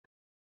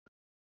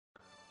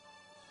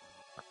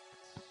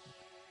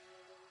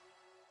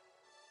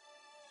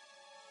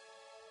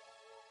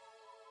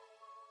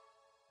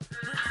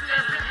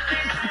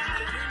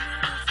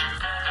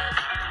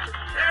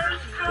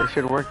It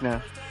should work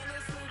now.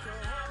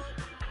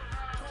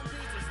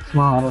 Come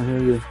on, I don't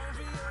hear you.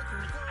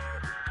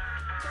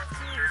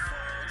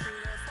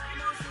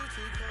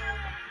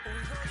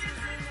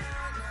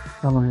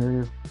 I don't hear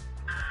you.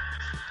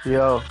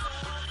 Yo.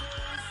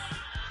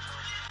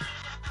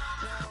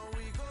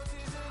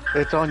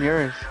 It's on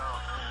yours.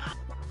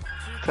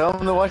 Tell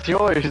them to watch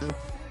yours.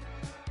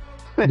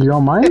 You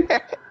on mine?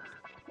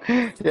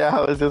 Yeah,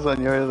 how is this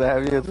on yours? I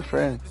have you as a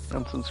friend.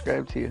 I'm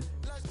subscribed to you.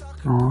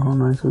 Oh,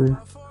 nice of you.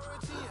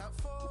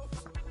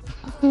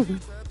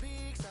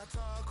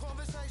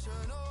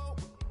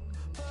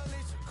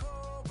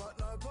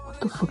 What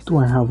the fuck do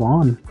I have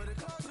on?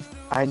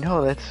 I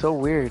know, that's so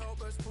weird.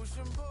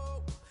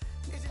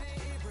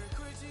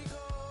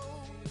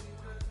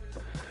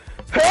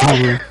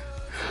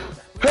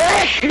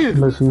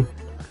 Listen.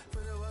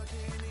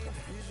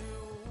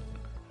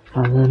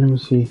 Alright, let me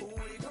see.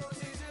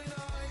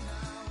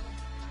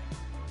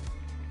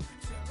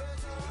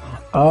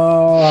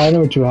 Oh, I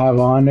know what you have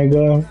on,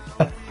 nigga.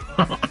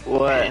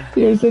 What?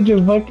 You're such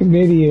a fucking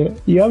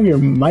idiot. You have your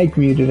mic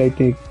muted, I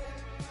think.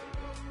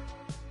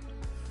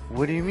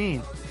 What do you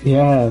mean?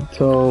 Yeah,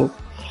 so...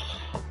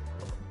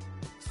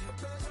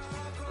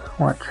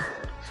 Watch.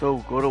 So,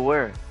 go to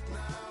where?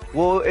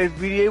 Well, if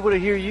we able to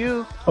hear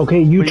you...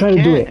 Okay, you try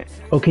to do it.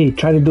 Okay,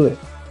 try to do it.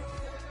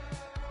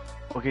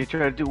 Okay, try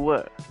to do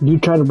what? You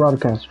try to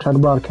broadcast. Try to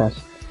broadcast.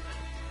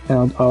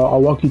 And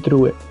I'll walk you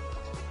through it.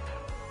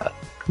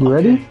 You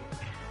ready?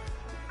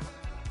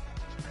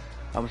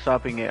 I'm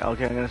stopping it.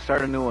 Okay, I'm gonna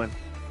start a new one.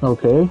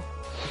 Okay.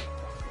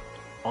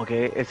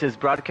 Okay, it says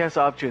broadcast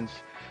options.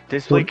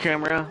 Display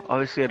camera.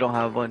 Obviously, I don't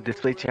have one.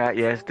 Display chat,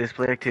 yes.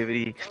 Display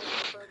activity.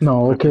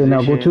 No, okay,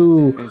 now go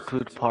to...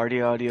 Include party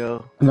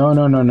audio. No.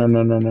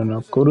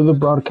 Go to the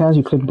broadcast,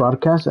 you click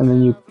broadcast, and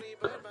then you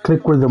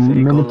click where the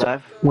minutes...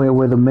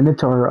 Where the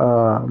minutes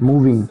are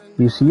moving.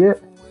 You see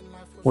it?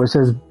 Where it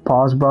says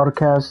pause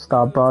broadcast,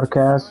 stop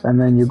broadcast, and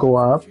then you go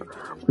up.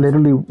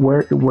 Literally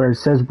where it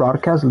says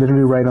broadcast,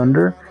 literally right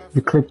under,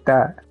 you click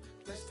that.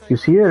 You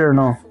see it or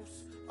no?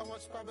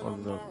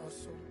 Hold up.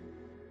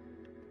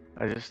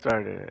 I just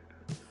started it.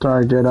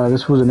 Sorry, Jedi,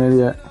 this was an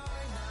idiot.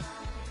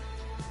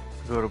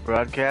 Go to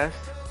broadcast.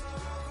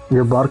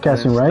 You're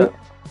broadcasting, right?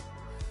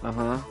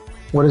 Uh-huh.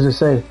 What does it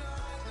say?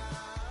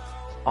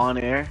 On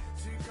air.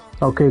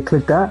 Okay,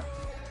 click that.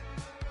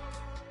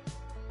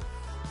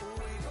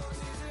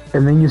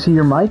 And then you see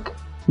your mic?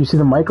 You see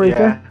the mic right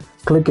there?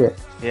 Click it.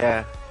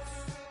 Yeah.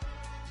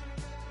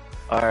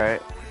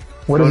 Alright.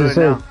 What does it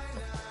say? Now.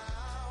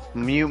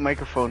 Mute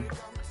microphone.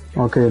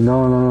 Okay,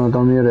 no,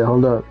 don't mute it.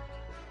 Hold up.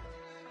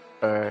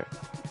 Alright.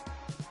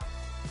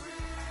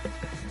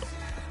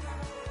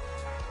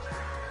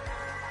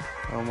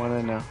 I'm on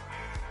it now.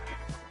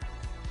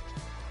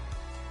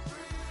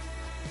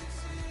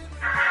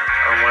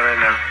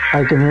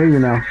 I can hear you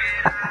now.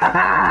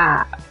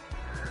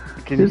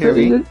 Can you hear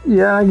me?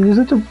 Yeah, you're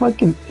such a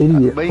fucking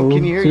idiot. But can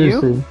you hear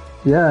you?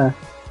 Yeah.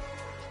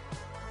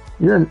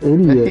 You're an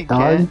idiot,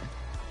 dog.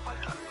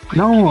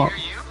 No.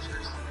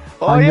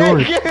 Oh yeah,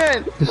 you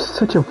can! You're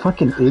such a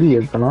fucking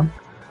idiot, bro.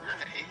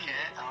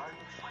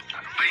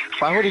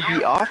 Why would it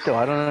be off though?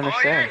 I don't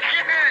understand.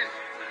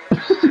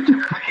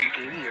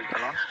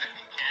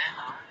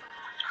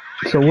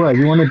 So what?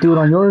 You want to do it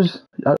on yours?